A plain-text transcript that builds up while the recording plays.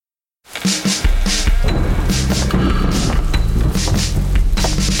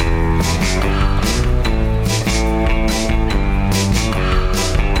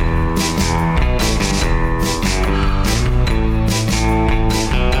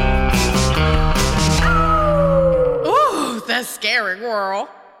scary girl.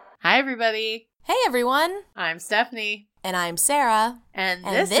 Hi, everybody. Hey, everyone. I'm Stephanie. And I'm Sarah. And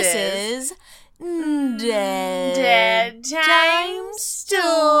this is Dead Time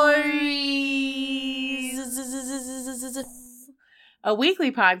Stories. A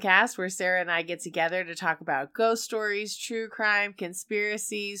weekly podcast where Sarah and I get together to talk about ghost stories, true crime,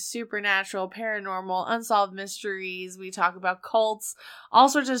 conspiracies, supernatural, paranormal, unsolved mysteries. We talk about cults, all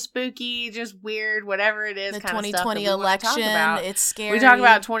sorts of spooky, just weird, whatever it is, The kind of stuff 2020 that we want to talk election. about. It's scary. We talk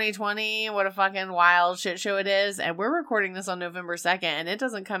about 2020, what a fucking wild shit show it is, and we're recording this on November 2nd, and it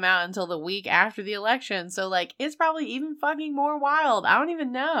doesn't come out until the week after the election, so, like, it's probably even fucking more wild. I don't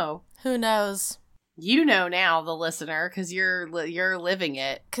even know. Who knows? You know now, the listener, because you're living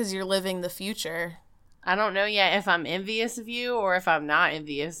it. Because you're living the future. I don't know yet if I'm envious of you or if I'm not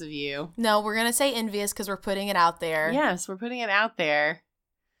envious of you. No, we're going to say envious because we're putting it out there. Yes, we're putting it out there.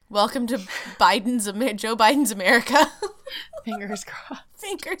 Welcome to Joe Biden's America. Fingers crossed.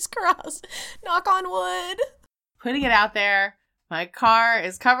 Fingers crossed. Knock on wood. Putting it out there. My car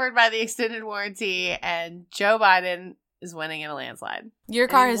is covered by the extended warranty, and Joe Biden is winning in a landslide. Your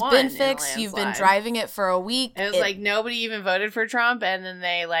car has been fixed. You've been driving it for a week. It was like nobody even voted for Trump, and then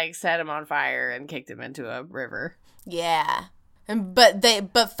they like set him on fire and kicked him into a river. Yeah.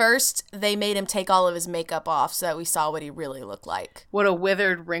 But first they made him take all of his makeup off so that we saw what he really looked like. What a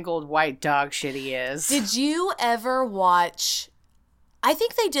withered, wrinkled white dog shit he is. Did you ever watch, I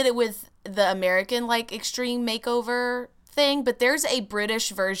think they did it with the American like extreme makeover thing, but there's a British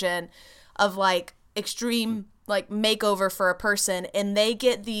version of like extreme like makeover for a person, and they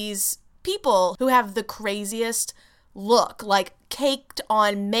get these people who have the craziest look, like caked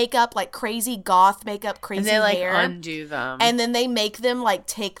on makeup, like crazy goth makeup, crazy and they like hair. undo them, and then they make them like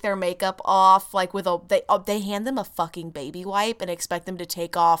take their makeup off, like with they hand them a fucking baby wipe and expect them to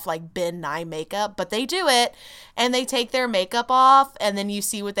take off like Ben Nye makeup, but they do it, and they take their makeup off, and then you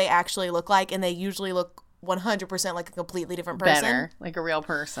see what they actually look like, and they usually look 100% like a completely different person. Better, like a real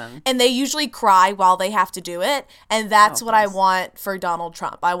person. And they usually cry while they have to do it. And that's what I want for Donald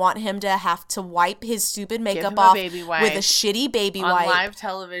Trump. I want him to have to wipe his stupid makeup off with a shitty baby wipe. On live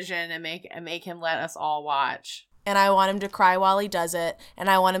television and make him let us all watch. And I want him to cry while he does it. And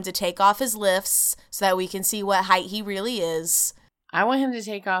I want him to take off his lifts so that we can see what height he really is. I want him to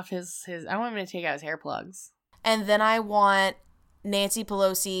take off I want him to take out his hair plugs. And then I want Nancy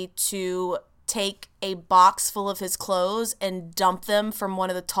Pelosi to take a box full of his clothes and dump them from one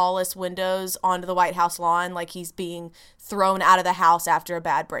of the tallest windows onto the White House lawn like he's being thrown out of the house after a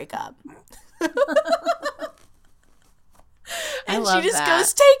bad breakup. And she just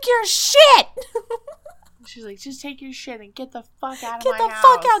goes, take your shit! She's like, just take your shit and get the fuck out of my house. Get the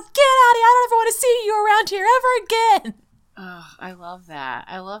fuck out. Get out of here. I don't ever want to see you around here ever again. Oh, I love that.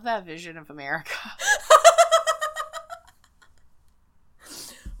 I love that vision of America.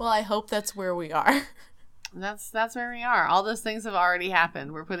 Well, I hope that's where we are. That's where we are. All those things have already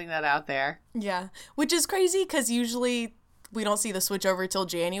happened. We're putting that out there. Yeah, which is crazy because usually we don't see the switch over till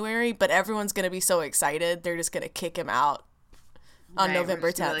January, but everyone's going to be so excited. They're just going to kick him out on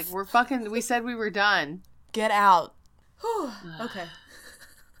November 10th. Like, we said we were done. Get out. Whew. Okay.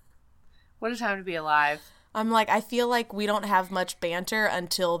 What a time to be alive. I'm like, I feel like we don't have much banter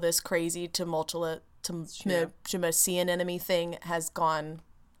until this crazy tumultuous enemy thing has gone.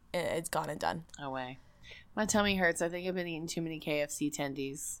 It's gone and done. Away. My tummy hurts. I think I've been eating too many KFC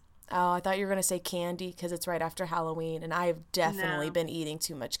tendies. Oh, I thought you were going to say candy because it's right after Halloween, and I've definitely been eating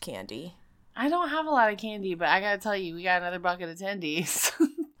too much candy. I don't have a lot of candy, but I got to tell you, we got another bucket of tendies.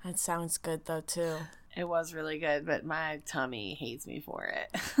 That sounds good, though, too. It was really good, but my tummy hates me for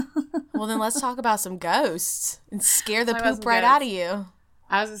it. Well, then let's talk about some ghosts and scare the poop right out of you.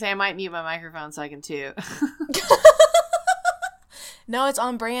 I was going to say I might mute my microphone so I can toot. No, it's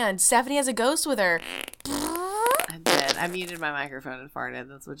on brand. Stephanie has a ghost with her. I did. I muted my microphone and farted.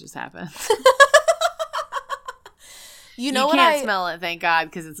 That's what just happened. You can't smell it, thank God,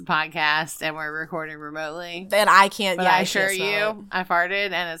 because it's a podcast and we're recording remotely. And I can't. But I assure you, I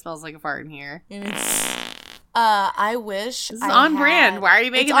farted and it smells like a fart in here. I wish this is on brand. Why are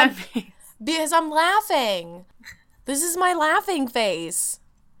you making that face? Because I'm laughing. This is my laughing face.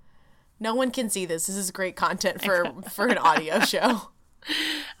 No one can see this. This is great content for an audio show.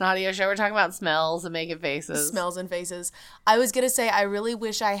 An audio show. We're talking about smells and making faces. Smells and faces. I was going to say, I really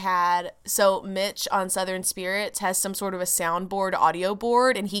wish I had. So Mitch on Southern Spirits has some sort of a soundboard, audio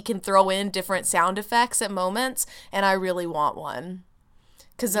board, and he can throw in different sound effects at moments. And I really want one.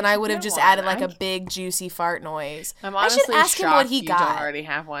 Because then I would have just added like a big juicy fart noise. I'm honestly I should ask him what he got. You don't already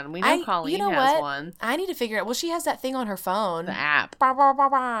have one. We know Colleen has one. I need to figure out. Well, she has that thing on her phone. The app. Bah, bah, bah,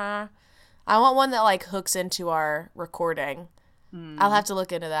 bah. I want one that like hooks into our recording. I'll have to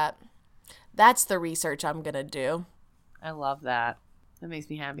look into that. That's the research I'm going to do. I love that. That makes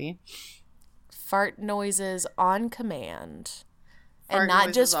me happy. Fart noises on command. Fart and not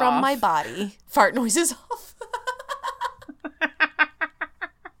noises just from off. my body. Fart noises off.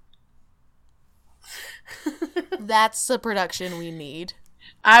 That's the production we need.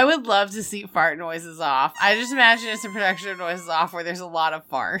 I would love to see fart noises off. I just imagine it's a production of noises off where there's a lot of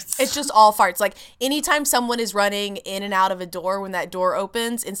farts. It's just all farts. Like, anytime someone is running in and out of a door, when that door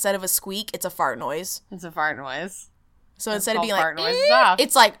opens, instead of a squeak, it's a fart noise. It's a fart noise. So It's instead of called being like, fart noises off.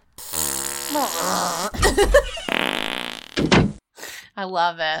 it's like, I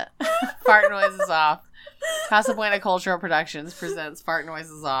love it. Fart noises off. Casa Buena Cultural Productions presents Fart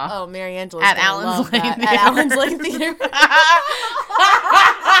Noises Off. oh, Mary Angela's At gonna Allen's love Lane that. Theater. At Allen's Lane Theater.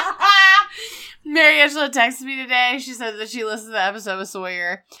 Mary Angela texted me today. She said that she listened to the episode with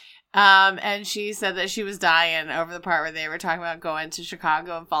Sawyer. And she said that she was dying over the part where they were talking about going to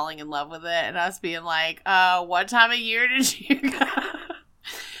Chicago and falling in love with it. And us being like, what time of year did you go?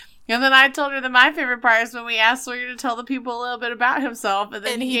 And then I told her that my favorite part is when we asked Sawyer to tell the people a little bit about himself. And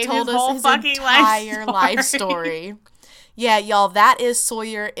then And he gave told his us whole his fucking entire life story. Yeah, y'all, that is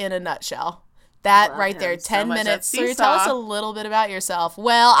Sawyer in a nutshell. That Love right there, him so 10 much. minutes. That's Sawyer, tell us Seesaw. a little bit about yourself.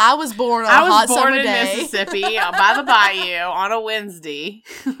 Well, I was born on a I was hot born summer in day. Mississippi by the bayou on a Wednesday.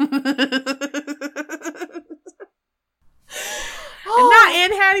 And not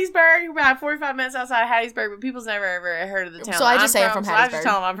in Hattiesburg, about 45 minutes outside of Hattiesburg, but people's never ever heard of the town. So I that just say I'm from, from so I just Hattiesburg.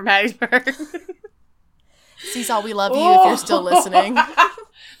 tell them I'm from Hattiesburg. Seesaw, we love you if you're still listening.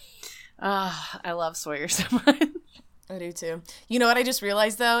 I love Sawyer so much. I do too. You know what I just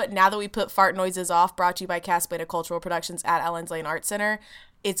realized though? Now that we put Fart Noises Off, brought to you by Casa Buena Cultural Productions at Allen's Lane Art Center,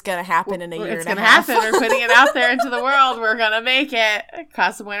 it's gonna happen in a year It's and going a to half. happen. We're putting it out there into the world. We're going to make it.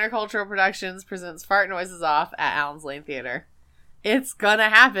 Casa Buena Cultural Productions presents Fart Noises Off at Allen's Lane Theater. It's going to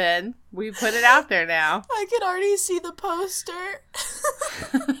happen. We put it out there now. I can already see the poster.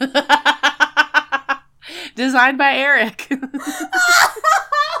 Designed by Eric.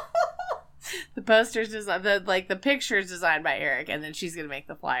 The poster's designed, the picture's designed by Eric, and then she's gonna make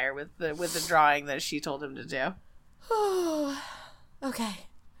the flyer with the drawing that she told him to do. Okay.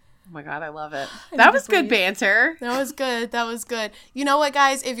 Oh my god, I love it. I That need was to good breathe. banter. That was good. That was good. You know what,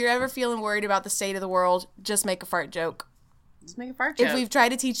 guys? If you're ever feeling worried about the state of the world, just make a fart joke. Just make a fart joke. If we've tried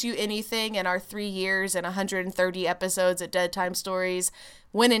to teach you anything in our 3 years and 130 episodes at Dead Time Stories,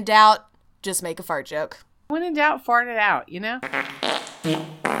 when in doubt, just make a fart joke. When in doubt, fart it out, you know?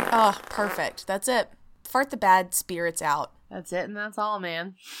 Oh, perfect. That's it. Fart the bad spirits out. That's it and that's all,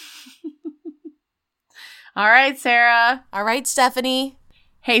 man. All right, Sarah. All right, Stephanie.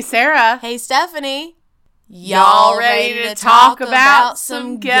 Hey, Sarah. Hey, Stephanie. Y'all ready to talk about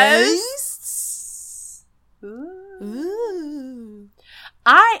some ghosts? Ooh.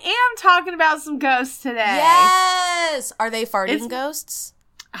 I am talking about some ghosts today. Yes! Are they farting It's- ghosts?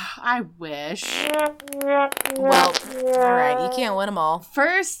 I wish. Well, all right. You can't win them all.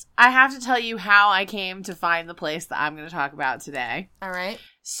 First, I have to tell you how I came to find the place that I'm going to talk about today. All right.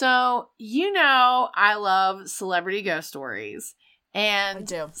 So, you know, I love celebrity ghost stories. And I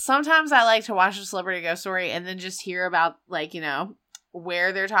do. sometimes I like to watch a celebrity ghost story and then just hear about, like, you know,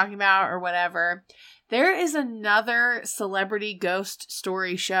 where they're talking about or whatever. There is another celebrity ghost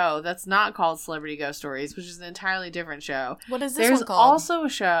story show that's not called Celebrity Ghost Stories, which is an entirely different show. What is this There's one called? also a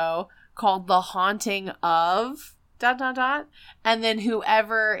show called The Haunting of ... And then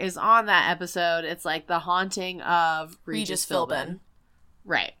whoever is on that episode, it's like The Haunting of Regis Philbin.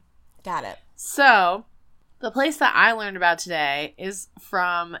 Right. Got it. So, the place that I learned about today is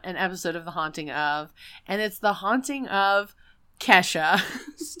from an episode of The Haunting of, and it's The Haunting of Kesha.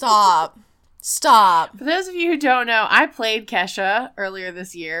 Stop. Stop. For those of you who don't know, I played Kesha earlier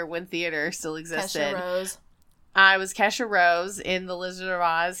this year when theater still existed. Kesha Rose. I was Kesha Rose in The Lizard of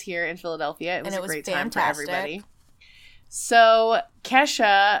Oz here in Philadelphia. It was a great time for fantastic. everybody. So,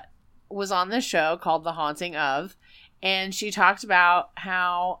 Kesha was on this show called The Haunting of, and she talked about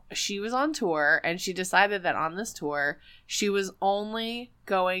how she was on tour, and she decided that on this tour, she was only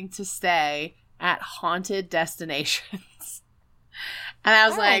going to stay at haunted destinations. And I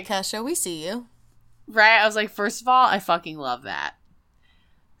was All like, right, Kesha, we see you. right? I was like, first of all, I fucking love that.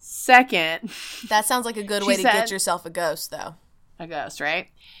 Second, That sounds like a good She way to said- get yourself a ghost, though. a ghost, right?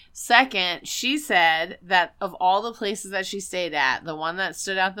 Second, she said that of all the places that she stayed at, the one that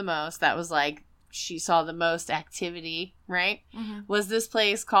stood out the most, that was like, she saw the most activity, right? Was this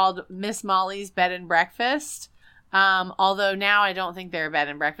place called Miss Molly's Bed and Breakfast. Although now I don't think they're a bed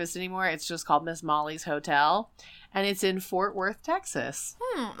and breakfast anymore. It's just called Miss Molly's Hotel. And it's in Fort Worth, Texas.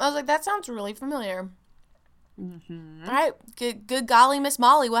 I was like, that sounds really familiar. Mm-hmm. All right. Good golly, Miss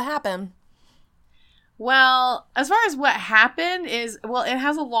Molly. What happened? Well, as far as what happened is, well, it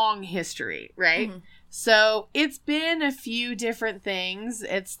has a long history, right? Mm-hmm. So it's been a few different things.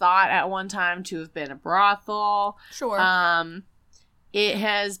 It's thought at one time to have been a brothel. Sure. It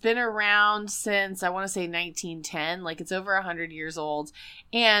has been around since, I want to say 1910, like it's over 100 years old,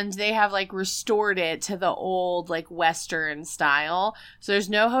 and they have like restored it to the old like Western style. So there's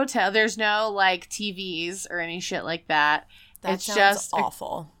no hotel, there's no like TVs or any shit like that. That it's sounds just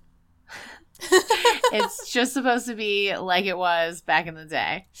awful. It's just supposed to be like it was back in the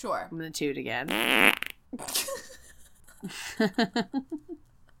day. Sure. I'm gonna toot again.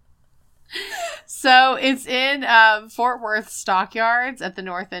 So it's in Fort Worth Stockyards at the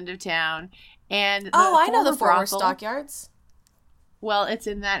north end of town. And I know the Fort Worth brothel- Stockyards. Well, it's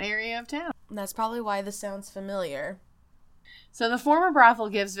in that area of town. That's probably why this sounds familiar. So the former brothel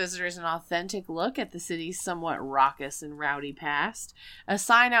gives visitors an authentic look at the city's somewhat raucous and rowdy past. A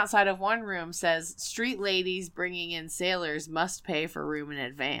sign outside of one room says, "Street ladies bringing in sailors must pay for room in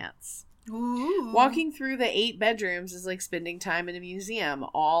advance." Ooh. Walking through the 8 bedrooms is like spending time in a museum.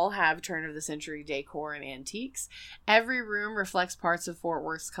 All have turn-of-the-century decor and antiques. Every room reflects parts of Fort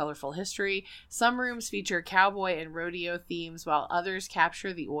Worth's colorful history. Some rooms feature cowboy and rodeo themes, while others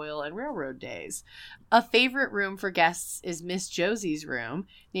capture the oil and railroad days. A favorite room for guests is Miss Josie's room,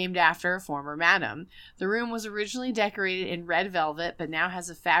 named after a former madam. The room was originally decorated in red velvet, but now has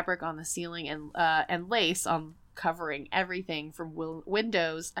a fabric on the ceiling and lace on covering everything from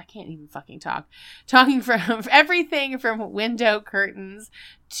windows. I can't even fucking talk. Talking from everything from window curtains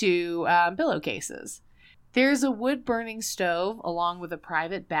to pillowcases. There's a wood-burning stove along with a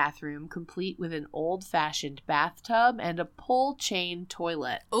private bathroom complete with an old-fashioned bathtub and a pull-chain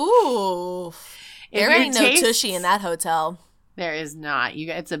toilet. Ooh. There ain't no tushy in that hotel. There is not.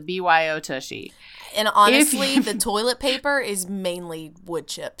 It's a BYO tushy. And honestly, the toilet paper is mainly wood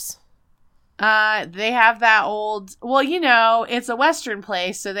chips. They have that old, well, you know, it's a Western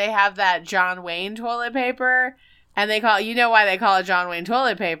place, so they have that John Wayne toilet paper, and they call, you know why they call it John Wayne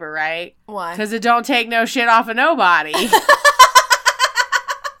toilet paper, right? Why? Because it don't take no shit off of nobody. You've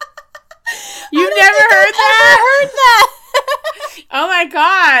never heard that? I heard that. Oh my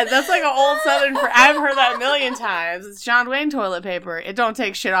god, that's like an old Southern, I've heard that a million times. It's John Wayne toilet paper. It don't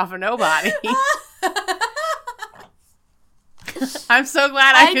take shit off of nobody. I'm so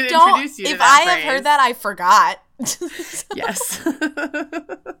glad I could introduce you to that If I phrase. have heard that, I forgot. Yes.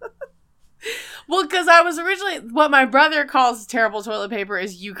 Well, because I was originally, what my brother calls terrible toilet paper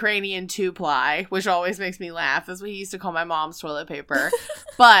is Ukrainian 2-ply, which always makes me laugh. That's what he used to call my mom's toilet paper.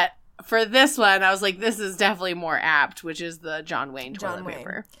 But for this one, I was like, this is definitely more apt, which is the John Wayne toilet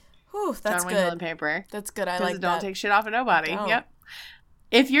paper. Whew, that's John Wayne good. toilet paper. That's good. I Because like it that. don't take shit off of nobody. Don't. Yep.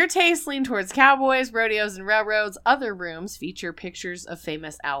 If your tastes lean towards cowboys, rodeos, and railroads, other rooms feature pictures of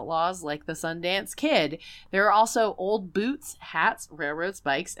famous outlaws like the Sundance Kid. There are also old boots, hats, railroad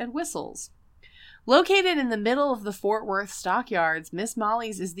spikes, and whistles. Located in the middle of the Fort Worth Stockyards, Miss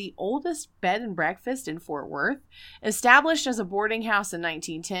Molly's is the oldest bed and breakfast in Fort Worth. Established as a boarding house in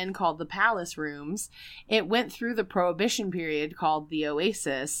 1910 called the Palace Rooms, it went through the Prohibition period called the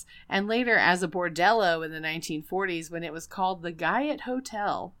Oasis, and later as a bordello in the 1940s when it was called the Guyot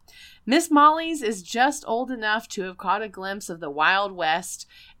Hotel. Miss Molly's is just old enough to have caught a glimpse of the Wild West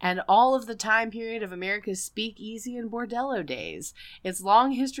and all of the time period of America's speakeasy and bordello days. Its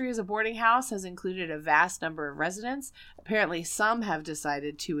long history as a boarding house has included a vast number of residents. Apparently, some have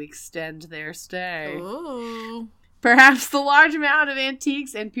decided to extend their stay. Ooh. Perhaps the large amount of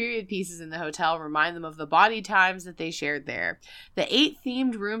antiques and period pieces in the hotel remind them of the body times that they shared there. The 8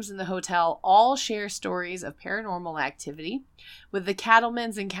 themed rooms in the hotel all share stories of paranormal activity, with the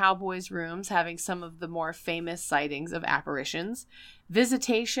Cattlemen's and Cowboys rooms having some of the more famous sightings of apparitions.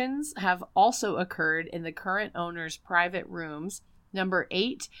 Visitations have also occurred in the current owner's private rooms, number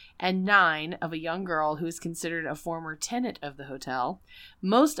 8 and 9 of a young girl who is considered a former tenant of the hotel.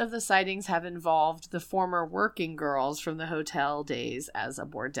 Most of the sightings have involved the former working girls from the hotel days as a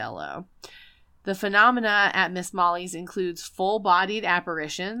bordello. The phenomena at Miss Molly's includes full-bodied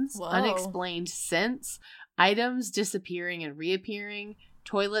apparitions, Whoa. unexplained scents, items disappearing and reappearing,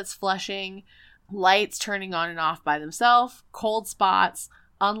 toilets flushing, lights turning on and off by themselves, cold spots,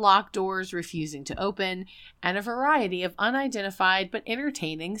 unlocked doors refusing to open, and a variety of unidentified but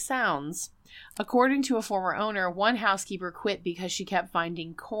entertaining sounds. According to a former owner, one housekeeper quit because she kept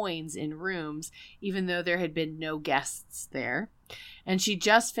finding coins in rooms, even though there had been no guests there. And she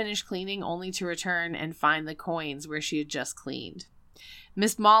just finished cleaning only to return and find the coins where she had just cleaned.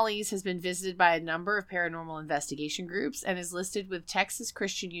 Miss Molly's has been visited by a number of paranormal investigation groups and is listed with Texas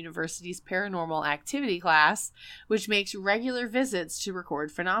Christian University's Paranormal Activity class, which makes regular visits to record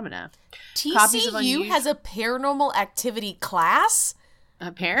phenomena. TCU has a paranormal activity class?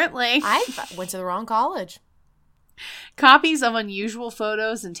 Apparently. I went to the wrong college. Copies of unusual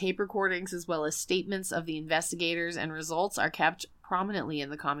photos and tape recordings, as well as statements of the investigators and results, are kept prominently in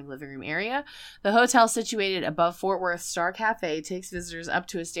the common living room area. The hotel, situated above Fort Worth Star Cafe, takes visitors up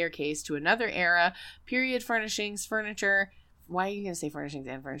to a staircase to another era, period furnishings, furniture. Why are you going to say furnishings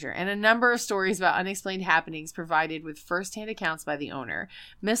and furniture? And a number of stories about unexplained happenings provided with first-hand accounts by the owner.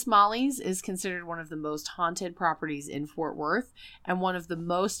 Miss Molly's is considered one of the most haunted properties in Fort Worth and one of the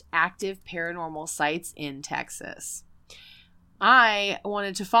most active paranormal sites in Texas. I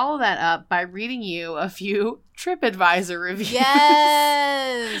wanted to follow that up by reading you a few TripAdvisor reviews.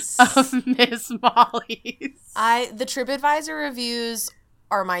 Yes. Of Miss Molly's. The TripAdvisor reviews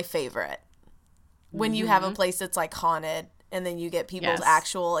are my favorite. When you have a place that's like haunted and then you get people's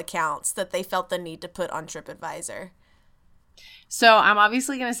actual accounts that they felt the need to put on TripAdvisor. So I'm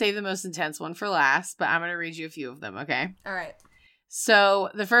obviously going to save the most intense one for last, but I'm going to read you a few of them, okay? All right. So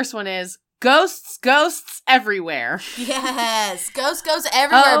the first one is, ghosts everywhere. Yes, ghosts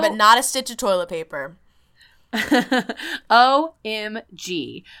everywhere, but not a stitch of toilet paper.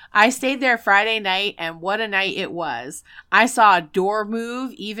 OMG. I stayed there Friday night, and what a night it was. I saw a door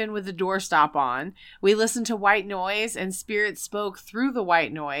move, even with the doorstop on. We listened to white noise, and spirits spoke through the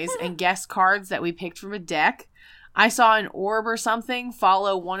white noise and guessed cards that we picked from a deck. I saw an orb or something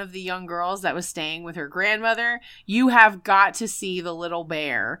follow one of the young girls that was staying with her grandmother. You have got to see the little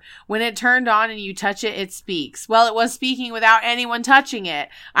bear. When it turned on and you touch it, it speaks. Well, it was speaking without anyone touching it.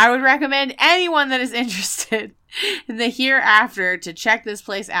 I would recommend anyone that is interested in the hereafter to check this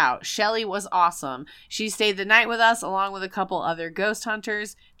place out. Shelly was awesome. She stayed the night with us along with a couple other ghost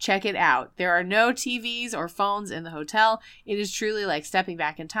hunters. Check it out. There are no TVs or phones in the hotel. It is truly like stepping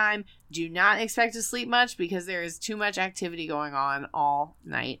back in time. Do not expect to sleep much because there is too much activity going on all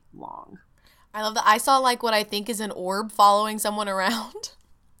night long. I love that. I saw like what I think is an orb following someone around.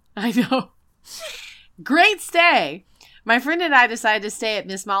 I know. Great stay. My friend and I decided to stay at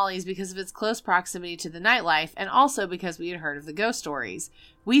Miss Molly's because of its close proximity to the nightlife and also because we had heard of the ghost stories.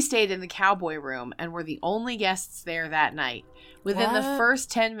 We stayed in the cowboy room and were the only guests there that night. Within the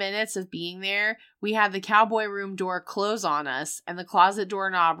first 10 minutes of being there, we had the cowboy room door close on us and the closet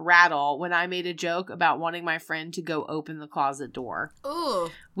doorknob rattle when I made a joke about wanting my friend to go open the closet door. Ooh.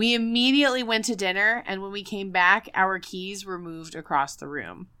 We immediately went to dinner, and when we came back, our keys were moved across the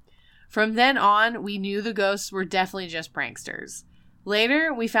room. From then on, we knew the ghosts were definitely just pranksters.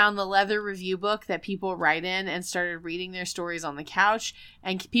 Later, we found the leather review book that people write in and started reading their stories on the couch,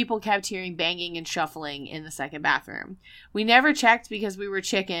 and people kept hearing banging and shuffling in the second bathroom. We never checked because we were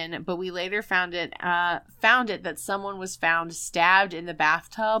chicken, but we later found it that someone was found stabbed in the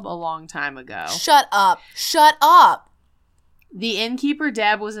bathtub a long time ago. Shut up. Shut up. The innkeeper,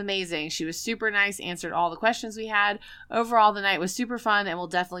 Deb, was amazing. She was super nice, answered all the questions we had. Overall, the night was super fun and we'll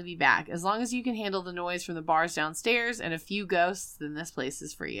definitely be back. As long as you can handle the noise from the bars downstairs and a few ghosts, then this place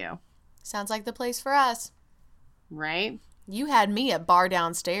is for you. Sounds like the place for us. Right? You had me at bar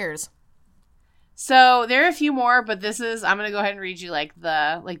downstairs. So there are a few more, but I'm going to go ahead and read you like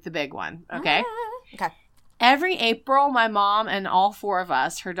the big one. Okay? Okay. Every April, my mom and all four of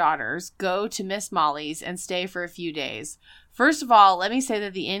us, her daughters, go to Miss Molly's and stay for a few days. First of all, let me say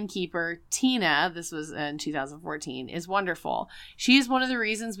that the innkeeper, Tina, this was in 2014, is wonderful. She is one of the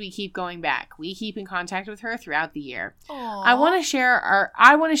reasons we keep going back. We keep in contact with her throughout the year. Aww. I want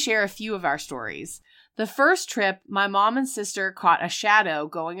to share a few of our stories. The first trip, my mom and sister caught a shadow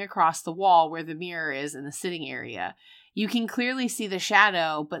going across the wall where the mirror is in the sitting area. You can clearly see the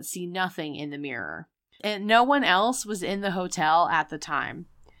shadow, but see nothing in the mirror. And no one else was in the hotel at the time.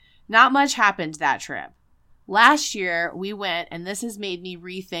 Not much happened that trip. Last year, we went, and this has made me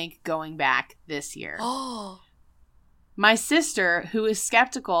rethink going back this year. Oh. My sister, who is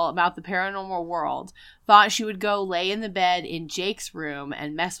skeptical about the paranormal world, thought she would go lay in the bed in Jake's room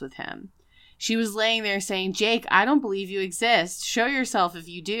and mess with him. She was laying there saying, "Jake, I don't believe you exist. Show yourself if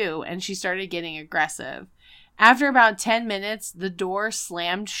you do," and she started getting aggressive. After about 10 minutes, the door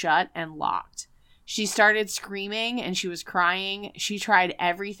slammed shut and locked. She started screaming and she was crying. She tried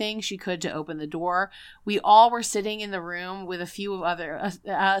everything she could to open the door. We all were sitting in the room with a few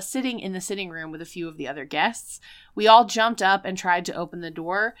of sitting in the sitting room with a few of the other guests. We all jumped up and tried to open the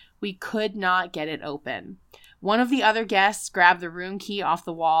door. We could not get it open. One of the other guests grabbed the room key off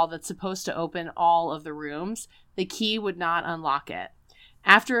the wall that's supposed to open all of the rooms. The key would not unlock it.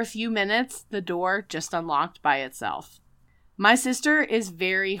 After a few minutes, the door just unlocked by itself. My sister is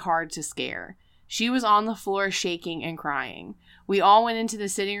very hard to scare. She was on the floor shaking and crying. We all went into the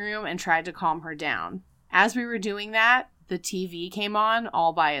sitting room and tried to calm her down. As we were doing that, the TV came on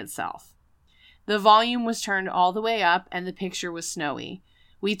all by itself. The volume was turned all the way up and the picture was snowy.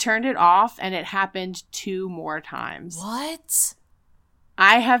 We turned it off and it happened 2 more times. What?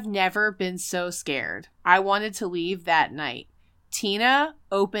 I have never been so scared. I wanted to leave that night. Tina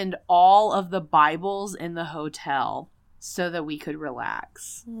opened all of the Bibles in the hotel so that we could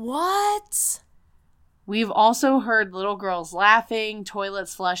relax. What? We've also heard little girls laughing,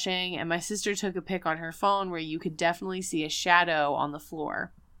 toilets flushing, and my sister took a pic on her phone where you could definitely see a shadow on the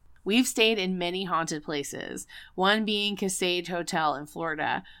floor. We've stayed in many haunted places, one being Casade Hotel in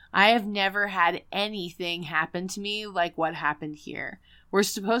Florida. I have never had anything happen to me like what happened here. We're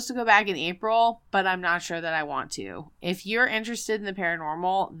supposed to go back in April, but I'm not sure that I want to. If you're interested in the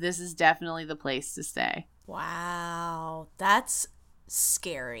paranormal, this is definitely the place to stay. Wow. That's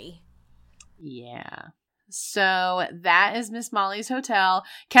scary. Yeah. So that is Miss Molly's hotel.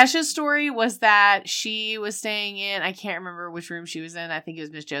 Kesha's story was that she was staying in, I can't remember which room she was in. I think it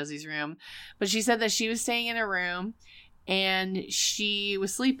was Miss Josie's room. But she said that she was staying in a room and she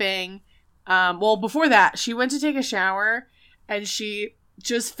was sleeping. Well, before that, she went to take a shower and she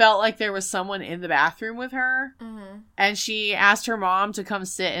just felt like there was someone in the bathroom with her. Mm-hmm. And she asked her mom to come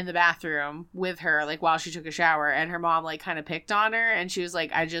sit in the bathroom with her, like, while she took a shower. And her mom, like, kind of picked on her. And she was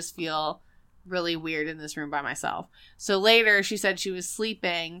like, I just feel really weird in this room by myself. So later she said she was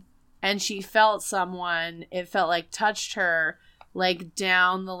sleeping and she felt someone, it felt like touched her, like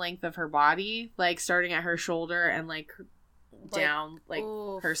down the length of her body, like starting at her shoulder and like down like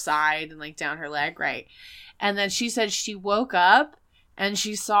oof. Her side and like down her leg, right? And then she said she woke up and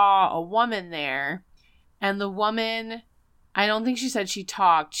she saw a woman there, and the woman, I don't think she said she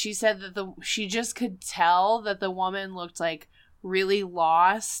talked. She said that she just could tell that the woman looked like really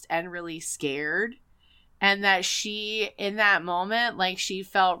lost and really scared, and that she, in that moment, like, she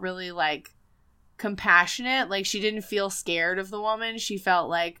felt really like compassionate. Like, she didn't feel scared of the woman. She felt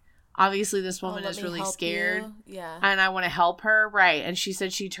like, obviously this woman is really scared. Yeah. And I want to help her. Right. And she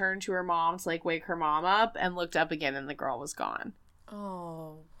said she turned to her mom to like wake her mom up and looked up again and the girl was gone.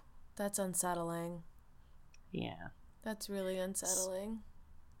 Oh, that's unsettling. Yeah. That's really unsettling.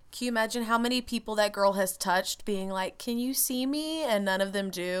 Can you imagine how many people that girl has touched being like, can you see me? And none of them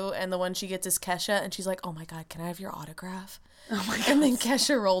do. And the one she gets is Kesha. And she's like, oh my God, can I have your autograph? Oh my God. And then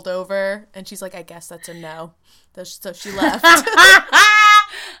Kesha rolled over and she's like, I guess that's a no. So she left.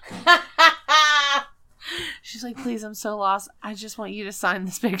 She's like, please, I'm so lost. I just want you to sign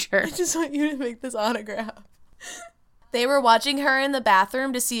this picture. I just want you to make this autograph. They were watching her in the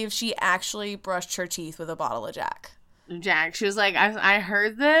bathroom to see if she actually brushed her teeth with a bottle of Jack. She was like, I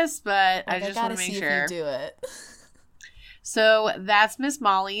heard this, but like, I just want to make sure. If you do it. So that's Miss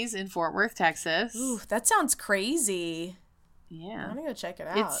Molly's in Fort Worth, Texas. Ooh, that sounds crazy. Yeah. I'm going to go check it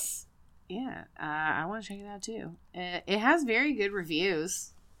out. I want to check it out too. It has very good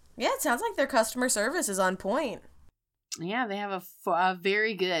reviews. Yeah, it sounds like their customer service is on point. Yeah, they have a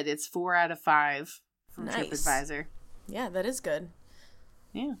very good. It's 4 out of 5 from nice. TripAdvisor. Yeah, that is good.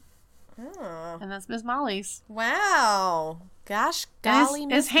 Yeah. Oh. And that's Miss Molly's. Wow. Gosh, golly,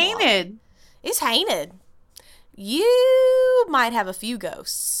 It's haunted. It's haunted. You might have a few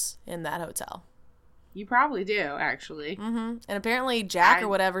ghosts in that hotel. You probably do, actually. Mm-hmm. And apparently Jack or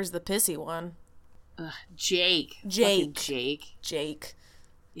whatever's the pissy one. Ugh, Jake. Jake.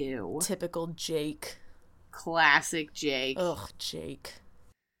 Ew. Typical Jake. Classic Jake. Ugh, Jake.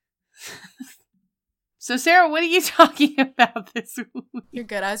 So, Sarah, what are you talking about this week? You're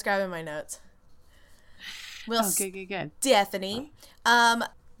good. I was grabbing my notes. Well, good. Stephanie,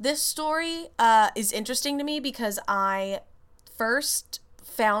 this story is interesting to me because I first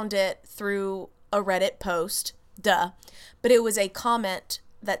found it through a Reddit post, but it was a comment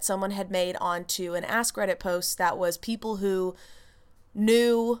that someone had made onto an Ask Reddit post that was people who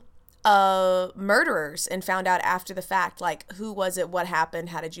knew murderers and found out after the fact, like, who was it, what happened,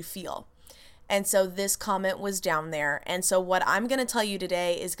 how did you feel? And so this comment was down there. And so what I'm going to tell you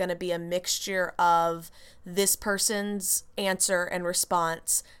today is going to be a mixture of this person's answer and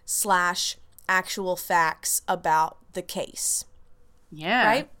response / actual facts about the case. Yeah.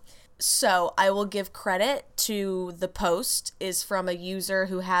 Right? So I will give credit to the post is from a user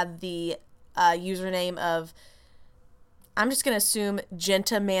who had the username of, I'm just going to assume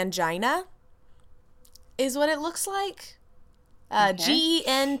Genta Mangina is what it looks like. Okay.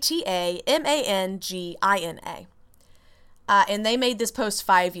 GentaMangina. And they made this post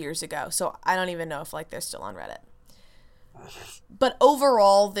 5 years ago, so I don't even know if like they're still on Reddit. But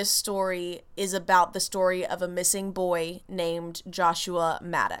overall, this story is about the story of a missing boy named Joshua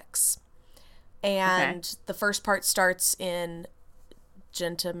Maddox. And the first part starts in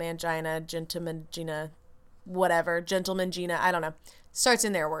Gentleman Gina, I don't know. Starts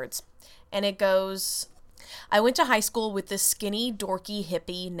in their words. And it goes, I went to high school with this skinny, dorky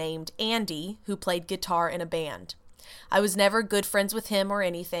hippie named Andy who played guitar in a band. I was never good friends with him or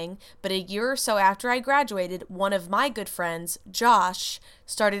anything, but a year or so after I graduated, one of my good friends, Josh,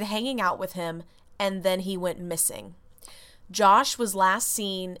 started hanging out with him, and then he went missing. Josh was last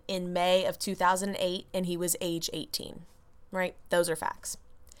seen in May of 2008, and he was age 18. Right? Those are facts.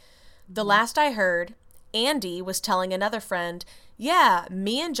 The last I heard, Andy was telling another friend, yeah,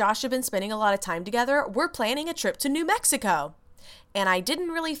 me and Josh have been spending a lot of time together. We're planning a trip to New Mexico. And I didn't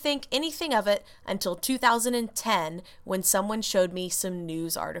really think anything of it until 2010 when someone showed me some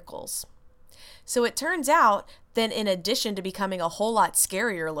news articles. So it turns out that in addition to becoming a whole lot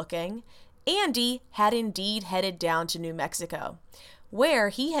scarier looking, Andy had indeed headed down to New Mexico, where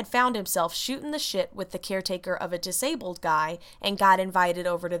he had found himself shooting the shit with the caretaker of a disabled guy and got invited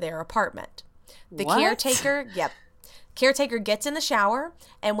over to their apartment. The caretaker gets in the shower,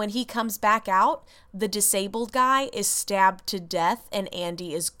 and when he comes back out, the disabled guy is stabbed to death and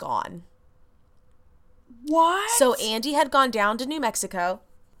Andy is gone. What? So Andy had gone down to New Mexico.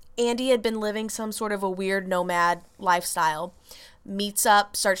 Andy had been living some sort of a weird nomad lifestyle. Meets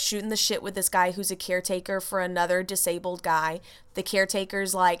up, starts shooting the shit with this guy who's a caretaker for another disabled guy. The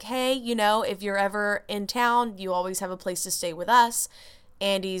caretaker's like, hey, if you're ever in town, you always have a place to stay with us.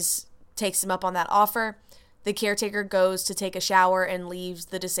 Andy's takes him up on that offer. The caretaker goes to take a shower and leaves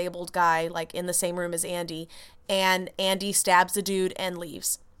the disabled guy in the same room as Andy, and Andy stabs the dude and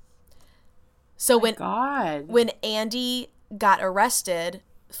leaves. So when Andy got arrested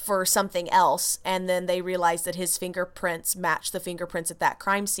for something else, and then they realized that his fingerprints matched the fingerprints at that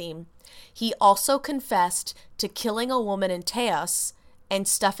crime scene, he also confessed to killing a woman in Teos and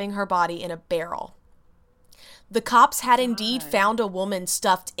stuffing her body in a barrel. The cops had indeed found a woman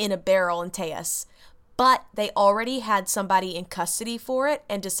stuffed in a barrel in Teos, but they already had somebody in custody for it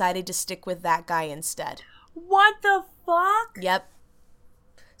and decided to stick with that guy instead. What the fuck? Yep.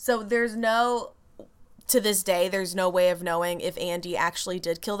 So to this day, there's no way of knowing if Andy actually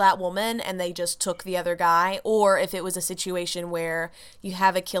did kill that woman and they just took the other guy, or if it was a situation where you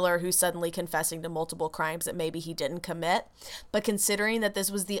have a killer who's suddenly confessing to multiple crimes that maybe he didn't commit. But considering that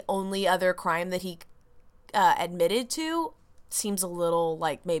this was the only other crime that he admitted to, seems a little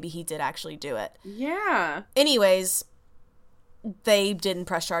like maybe he did actually do it. Yeah. Anyways, they didn't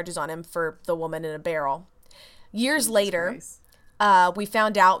press charges on him for the woman in a barrel. Years later, we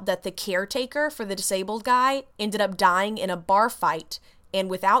found out that the caretaker for the disabled guy ended up dying in a bar fight, and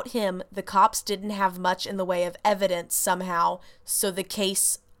without him, the cops didn't have much in the way of evidence somehow, so the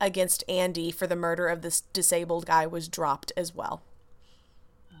case against Andy for the murder of this disabled guy was dropped as well.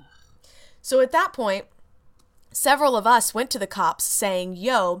 So at that point, several of us went to the cops saying,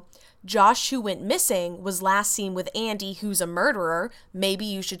 yo, Josh, who went missing, was last seen with Andy, who's a murderer. Maybe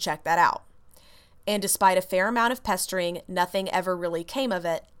you should check that out. And despite a fair amount of pestering, nothing ever really came of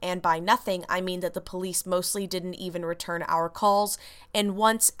it. And by nothing, I mean that the police mostly didn't even return our calls and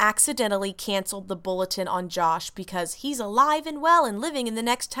once accidentally canceled the bulletin on Josh because he's alive and well and living in the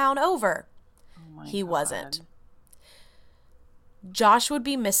next town over. He wasn't. Josh would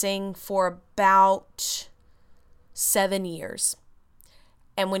be missing for about 7 years.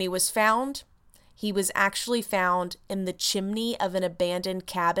 And when he was found, he was actually found in the chimney of an abandoned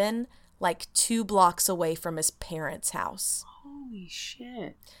cabin 2 blocks away from his parents' house. Holy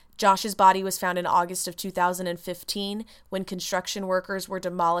shit. Josh's body was found in August of 2015 when construction workers were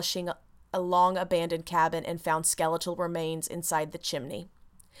demolishing a long abandoned cabin and found skeletal remains inside the chimney.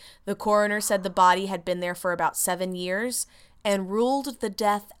 The coroner said the body had been there for about 7 years and ruled the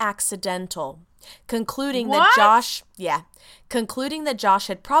death accidental, concluding that Josh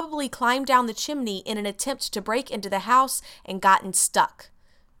had probably climbed down the chimney in an attempt to break into the house and gotten stuck,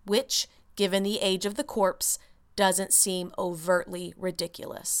 which, given the age of the corpse, doesn't seem overtly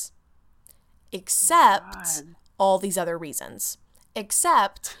ridiculous. Except all these other reasons.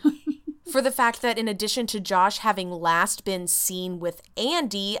 Except for the fact that in addition to Josh having last been seen with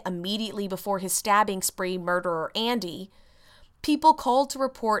Andy immediately before his stabbing spree murderer Andy, people called to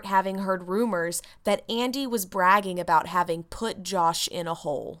report having heard rumors that Andy was bragging about having put Josh in a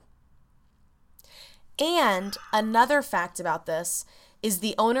hole. And another fact about this is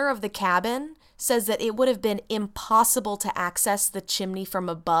the owner of the cabin says that it would have been impossible to access the chimney from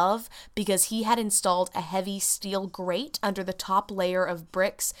above because he had installed a heavy steel grate under the top layer of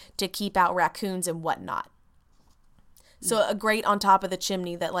bricks to keep out raccoons and whatnot. So a grate on top of the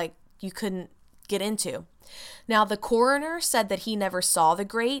chimney that like you couldn't get into. Now, the coroner said that he never saw the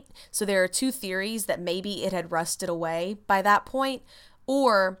grate, so there are two theories that maybe it had rusted away by that point,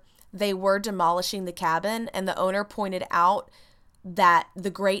 or they were demolishing the cabin and the owner pointed out that the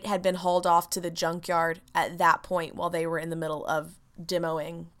grate had been hauled off to the junkyard at that point while they were in the middle of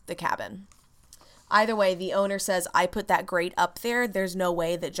demoing the cabin. Either way, the owner says, I put that grate up there. There's no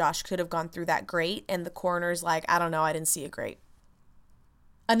way that Josh could have gone through that grate. And the coroner's like, I don't know, I didn't see a grate.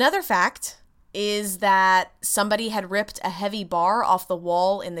 Another fact is that somebody had ripped a heavy bar off the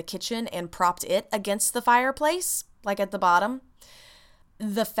wall in the kitchen and propped it against the fireplace, like at the bottom.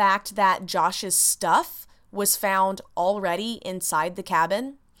 The fact that Josh's stuff was found already inside the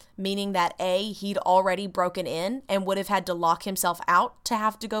cabin, meaning that A, he'd already broken in and would have had to lock himself out to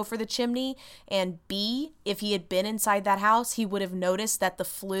have to go for the chimney, and B, if he had been inside that house, he would have noticed that the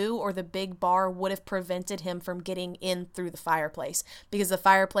flue or the big bar would have prevented him from getting in through the fireplace because the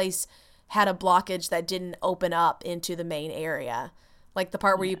fireplace had a blockage that didn't open up into the main area. Like the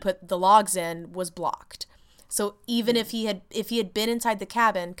part where you put the logs in was blocked. So even if he had been inside the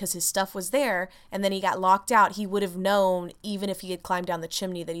cabin because his stuff was there and then he got locked out, he would have known, even if he had climbed down the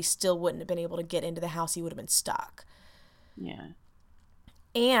chimney, that he still wouldn't have been able to get into the house. He would have been stuck. Yeah.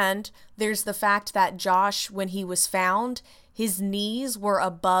 And there's the fact that Josh, when he was found, his knees were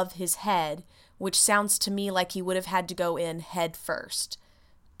above his head, which sounds to me like he would have had to go in head first.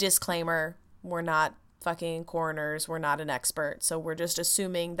 Disclaimer, we're not fucking coroners, we're not an expert, so we're just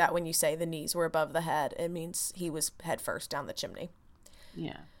assuming that when you say the knees were above the head, it means he was head first down the chimney.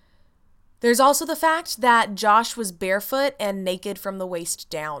 Yeah. There's also the fact that Josh was barefoot and naked from the waist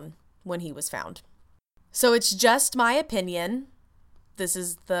down when he was found. So it's just my opinion. This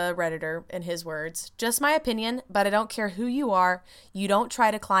is the Redditor in his words. Just my opinion, but I don't care who you are. You don't try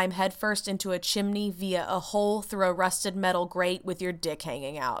to climb headfirst into a chimney via a hole through a rusted metal grate with your dick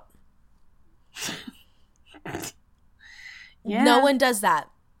hanging out. Yeah. No one does that.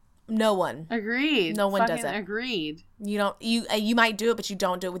 No one. Agreed. No one Fucking does it. Agreed. You might do it, but you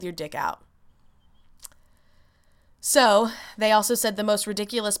don't do it with your dick out. So, they also said the most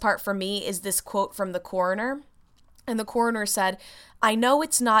ridiculous part for me is this quote from the coroner. And the coroner said, I know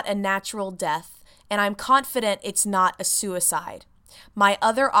it's not a natural death, and I'm confident it's not a suicide. My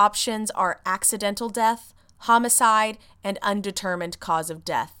other options are accidental death, homicide, and undetermined cause of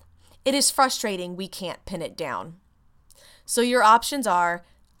death. It is frustrating we can't pin it down. So your options are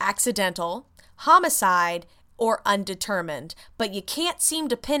accidental, homicide, or undetermined, but you can't seem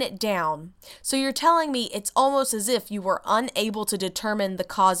to pin it down. So you're telling me it's almost as if you were unable to determine the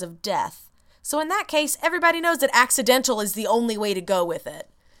cause of death. So in that case, everybody knows that accidental is the only way to go with it.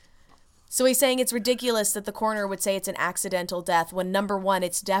 So he's saying it's ridiculous that the coroner would say it's an accidental death when number one,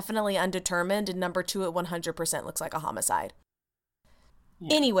 it's definitely undetermined, and number two, it 100% looks like a homicide.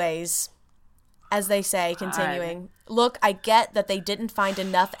 Yeah. Anyways, as they say, continuing, look, I get that they didn't find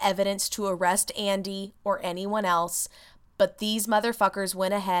enough evidence to arrest Andy or anyone else, but these motherfuckers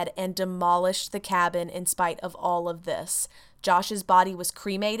went ahead and demolished the cabin in spite of all of this. Josh's body was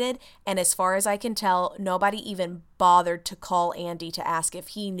cremated, and as far as I can tell, nobody even bothered to call Andy to ask if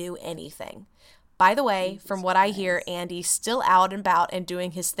he knew anything. By the way, from what I hear, Andy's still out and about and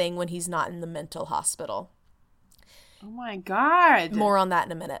doing his thing when he's not in the mental hospital. Oh my God. More on that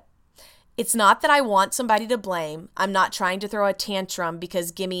in a minute. It's not that I want somebody to blame. I'm not trying to throw a tantrum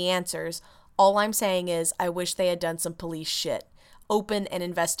because gimme answers. All I'm saying is I wish they had done some police shit. Open an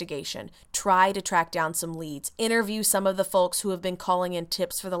investigation. Try to track down some leads. Interview some of the folks who have been calling in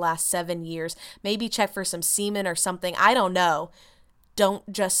tips for the last 7 years. Maybe check for some semen or something. I don't know.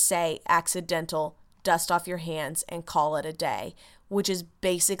 Don't just say accidental, dust off your hands, and call it a day, which is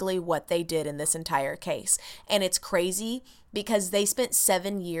basically what they did in this entire case. And it's crazy because they spent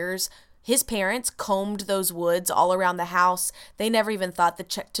 7 years. His parents combed those woods all around the house. They never even thought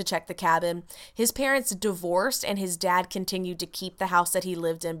to check the cabin. His parents divorced, and his dad continued to keep the house that he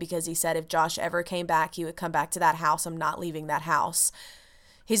lived in because he said if Josh ever came back, he would come back to that house. I'm not leaving that house.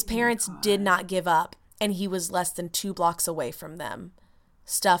 His parents did not give up, and he was less than 2 blocks away from them,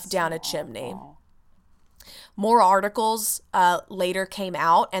 stuffed down a chimney. More articles later came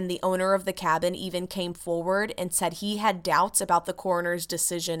out, and the owner of the cabin even came forward and said he had doubts about the coroner's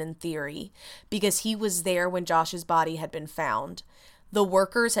decision in theory because he was there when Josh's body had been found. The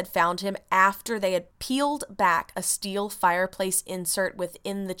workers had found him after they had peeled back a steel fireplace insert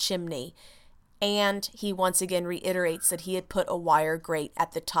within the chimney, and he once again reiterates that he had put a wire grate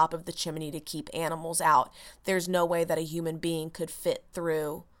at the top of the chimney to keep animals out. There's no way that a human being could fit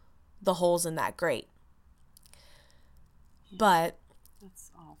through the holes in that grate. But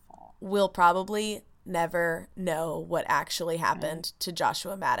that's awful. We'll probably never know what actually happened to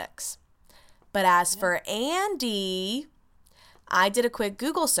Joshua Maddox. But as for Andy, I did a quick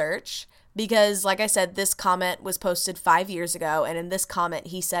Google search because, like I said, this comment was posted 5 years ago. And in this comment,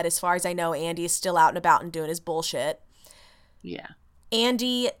 he said, as far as I know, Andy is still out and about and doing his bullshit. Yeah.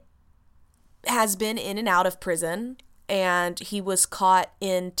 Andy has been in and out of prison. And he was caught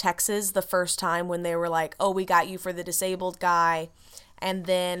in Texas the first time when they were like, oh, we got you for the disabled guy. And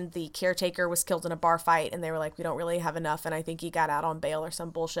then the caretaker was killed in a bar fight. And they were like, we don't really have enough. And I think he got out on bail or some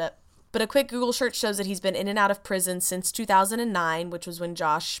bullshit. But a quick Google search shows that he's been in and out of prison since 2009, which was when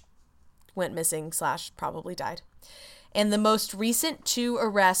Josh went missing / probably died. And the most recent 2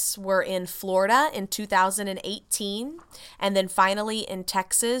 arrests were in Florida in 2018, and then finally in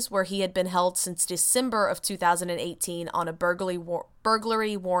Texas, where he had been held since December of 2018 on a burglary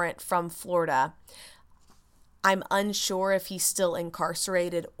warrant from Florida. I'm unsure if he's still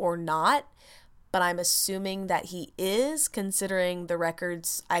incarcerated or not, but I'm assuming that he is, considering the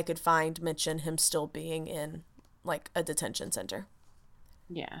records I could find mention him still being in, like, a detention center.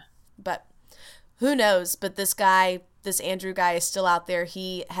 Yeah. But who knows? But this Andrew guy is still out there.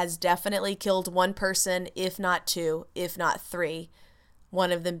 He has definitely killed one person, if not 2, if not 3.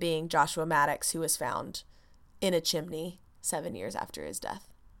 One of them being Joshua Maddox, who was found in a chimney 7 years after his death.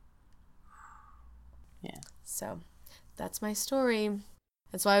 Yeah. So that's my story.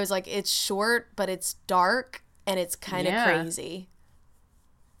 That's why I was like, it's short, but it's dark and it's kind of crazy.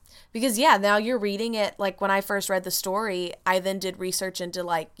 Because, yeah, now you're reading it. Like, when I first read the story, I then did research into,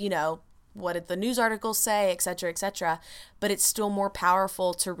 like, you know, what did the news articles say, et cetera, et cetera. But it's still more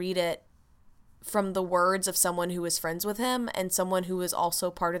powerful to read it from the words of someone who was friends with him and someone who was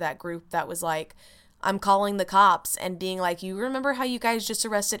also part of that group that was like, I'm calling the cops and being like, you remember how you guys just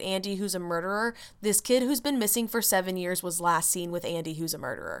arrested Andy, who's a murderer? This kid who's been missing for 7 years was last seen with Andy, who's a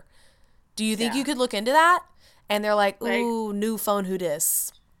murderer. Do you think you could look into that? And they're like, ooh, new phone, who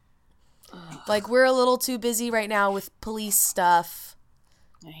dis? Like, we're a little too busy right now with police stuff.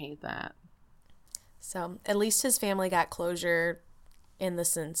 I hate that. So at least his family got closure in the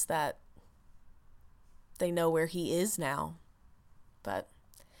sense that they know where he is now. But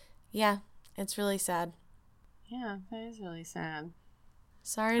yeah, it's really sad. Yeah, that is really sad.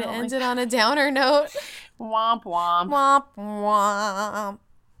 Sorry to end it on a downer note. Womp womp. Womp womp.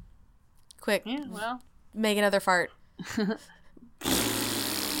 Quick. Yeah, well. Make another fart.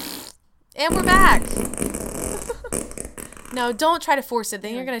 And we're back. No, don't try to force it.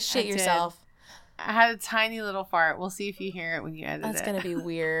 Then you're going to shit yourself. I had a tiny little fart. We'll see if you hear it when you edit it. That's going to be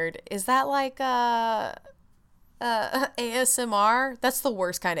weird. Is that like ASMR? That's the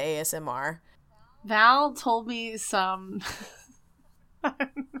worst kind of ASMR. Val told me some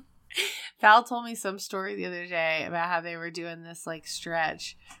story the other day about how they were doing this like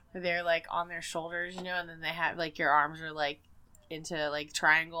stretch where they're like on their shoulders, you know, and then they have like your arms are like into like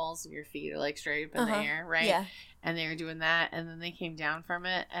triangles and your feet are like straight up in the air, right? Yeah. And they were doing that, and then they came down from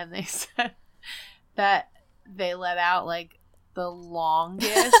it, and they said that they let out like the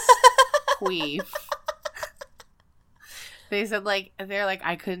longest queef. They said like they're like,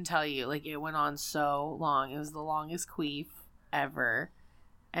 I couldn't tell you, like it went on so long. It was the longest queef ever,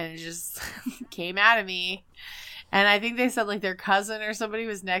 and it just came out of me. And I think they said like their cousin or somebody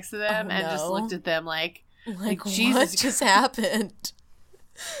was next to them and just looked at them like Jesus, what just happened?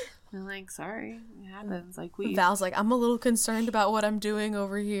 They're like, sorry, it happens. Like we. Val's like, I'm a little concerned about what I'm doing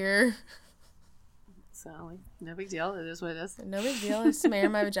over here. So like, no big deal. It is what it is. No big deal. It's some air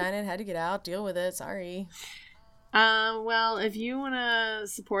in my vagina and had to get out. Deal with it. Sorry. Well, if you want to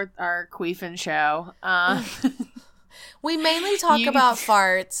support our queefing show, we mainly talk about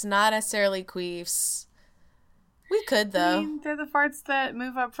farts, not necessarily queefs. We could, though. I mean, they're the farts that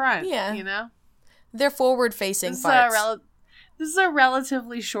move up front. Yeah. You know? They're forward-facing farts. This is a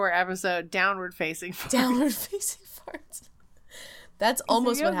relatively short episode. Downward-facing farts. Downward-facing farts. That's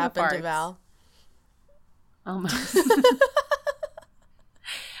almost what happened to Val. Almost.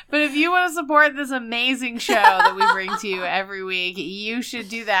 But if you want to support this amazing show that we bring to you every week, you should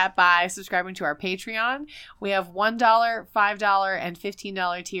do that by subscribing to our Patreon. We have $1, $5, and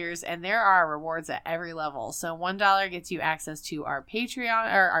 $15 tiers, and there are rewards at every level. So $1 gets you access to our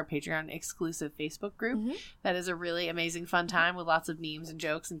Patreon, or our Patreon exclusive Facebook group. Mm-hmm. That is a really amazing fun time with lots of memes and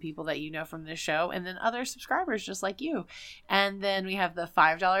jokes and people that you know from this show, and then other subscribers just like you. And then we have the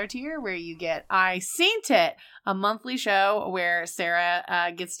 $5 tier where you get I Seen It, a monthly show where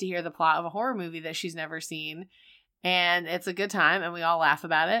Sarah gets to hear the plot of a horror movie that she's never seen, and it's a good time and we all laugh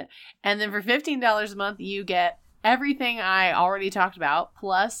about it. And then for $15 a month you get everything I already talked about,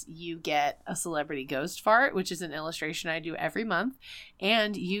 plus you get a celebrity ghost fart, which is an illustration I do every month,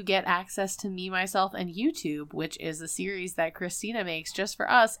 and you get access to Me, Myself, and YouTube, which is a series that Christina makes just for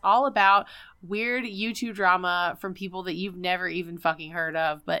us, all about weird YouTube drama from people that you've never even fucking heard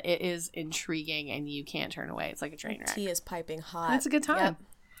of, but it is intriguing and you can't turn away. It's like a train wreck. Tea is piping hot. And it's a good time. Yep.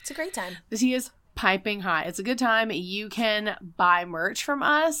 It's a great time. The tea is piping hot. It's a good time. You can buy merch from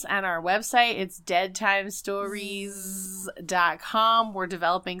us at our website. It's deadtimestories.com. We're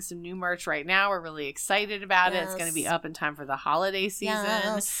developing some new merch right now. We're really excited about it. It's going to be up in time for the holiday season.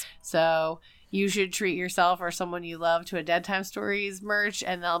 Yes. So you should treat yourself or someone you love to a Dead Time Stories merch,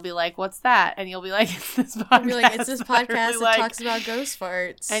 and they'll be like, "What's that?" And you'll be like, "It's this podcast." I'll be like, it's this podcast really that talks about ghost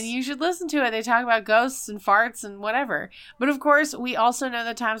farts. And you should listen to it. They talk about ghosts and farts and whatever. But of course, we also know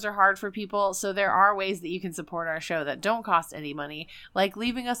that times are hard for people, so there are ways that you can support our show that don't cost any money, like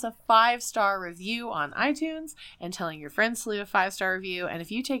leaving us a 5-star review on iTunes and telling your friends to leave a 5-star review. And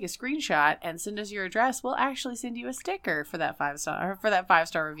if you take a screenshot and send us your address, we'll actually send you a sticker for that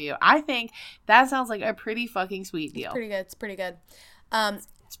 5-star review. I think that sounds like a pretty fucking sweet deal. It's pretty good. It's pretty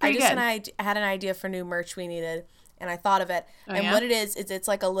good. I had an idea for new merch we needed, and I thought of it. Oh, and yeah? what it is it's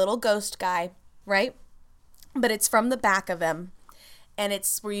like a little ghost guy, right? But it's from the back of him, and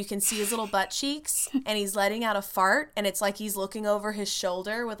it's where you can see his little butt cheeks, and he's letting out a fart, and it's like he's looking over his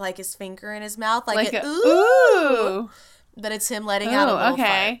shoulder with like his finger in his mouth, like ooh. But it's him letting out a little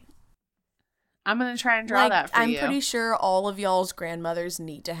fart. I'm going to try and draw that for you. I'm pretty sure all of y'all's grandmothers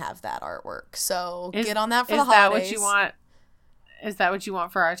need to have that artwork. So get on that for the holidays. Is that what you want? Is that what you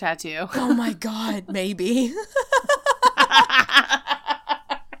want for our tattoo? Oh my God, maybe.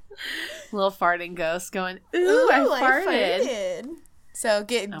 Little farting ghost going, ooh, I farted. So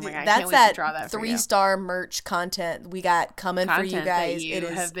that's that 3-star merch content we got coming for you guys. That you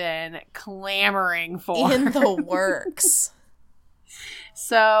have been clamoring for. In the works.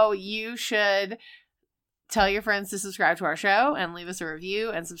 So you should tell your friends to subscribe to our show and leave us a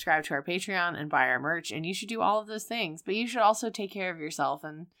review and subscribe to our Patreon and buy our merch. And you should do all of those things. But you should also take care of yourself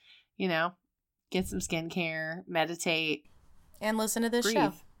and, get some skincare, meditate. And listen to this breathe,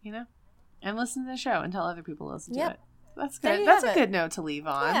 show. And listen to the show and tell other people to listen to it. That's There good. you That's have a it. good note to leave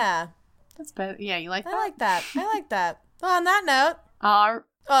on. Yeah. That's better. Yeah, you like that? I like that. Well, on that note. On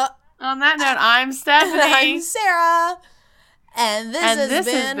that note, I'm Stephanie. I'm Sarah. And this has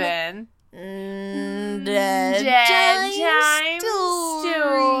been Dead Time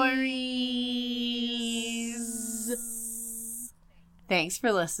Stories. Thanks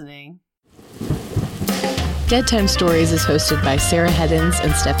for listening. Dead Time Stories is hosted by Sarah Heddens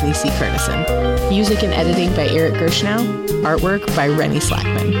and Stephanie C. Kernison. Music and editing by Eric Gershnow. Artwork by Rennie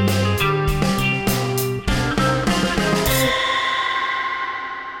Slackman.